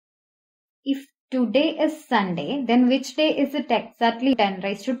if today is Sunday, then which day is it exactly 10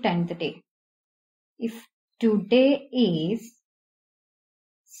 raised to 10th day? If today is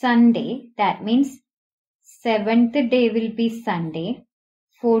Sunday, that means 7th day will be Sunday,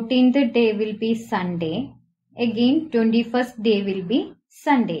 14th day will be Sunday, again 21st day will be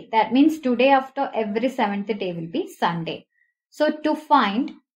Sunday. That means today after every 7th day will be Sunday. So to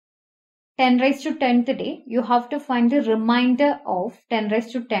find 10 raised to 10th day, you have to find the remainder of 10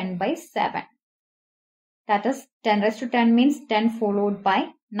 raised to 10 by 7. That is 10 raised to 10 means 10 followed by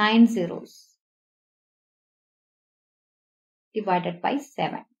 9 zeros divided by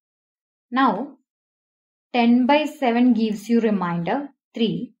 7. Now 10 by 7 gives you remainder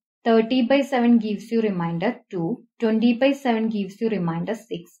 3, 30 by 7 gives you remainder 2, 20 by 7 gives you remainder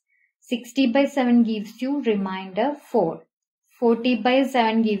 6, 60 by 7 gives you remainder 4, 40 by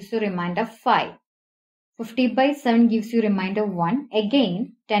 7 gives you remainder 5, 50 by 7 gives you remainder 1,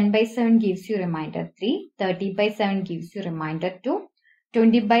 again 10 by 7 gives you remainder 3, 30 by 7 gives you remainder 2,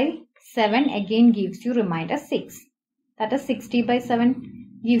 20 by 7 again gives you remainder 6. That is 60 by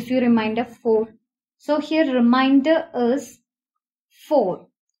 7 gives you remainder 4. So here remainder is 4.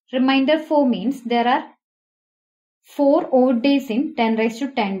 Remainder 4 means there are 4 odd days in 10 raised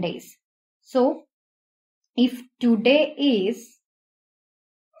to 10 days. So if today is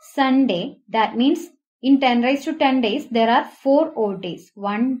Sunday, that means in 10 raised to 10 days there are 4 odd days.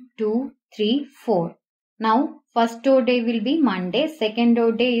 1, 2, 3, 4. Now first odd day will be Monday, second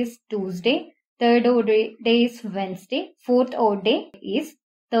odd day is Tuesday, third odd day is Wednesday, fourth odd day is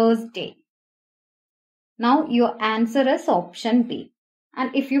Thursday. Now your answer is option B.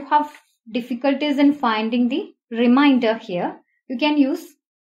 And if you have difficulties in finding the remainder here, you can use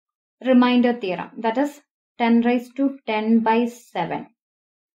remainder theorem. That is 10 raised to 10 by 7.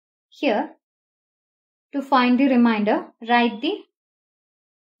 Here, to find the remainder, write the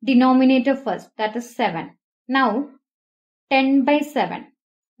denominator first. That is 7. Now 10 by 7.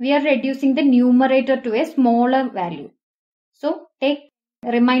 We are reducing the numerator to a smaller value. So take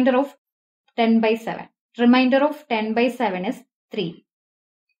remainder of 10 by 7. Remainder of 10 by 7 is 3.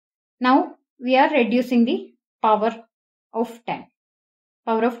 Now we are reducing the power of 10.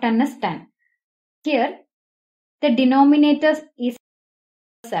 Power of 10 is 10. Here the denominator is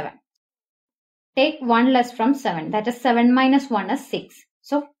 7. Take 1 less from 7. That is 7 minus 1 is 6.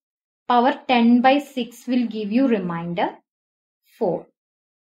 So power 10 by 6 will give you remainder 4.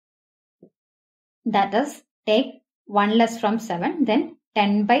 That is take 1 less from 7. Then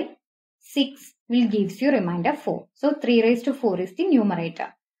 10 by 6 will gives you remainder 4. So 3 raised to 4 is the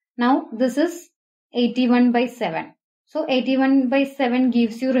numerator. Now this is 81 by 7. So 81 by 7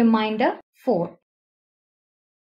 gives you remainder 4.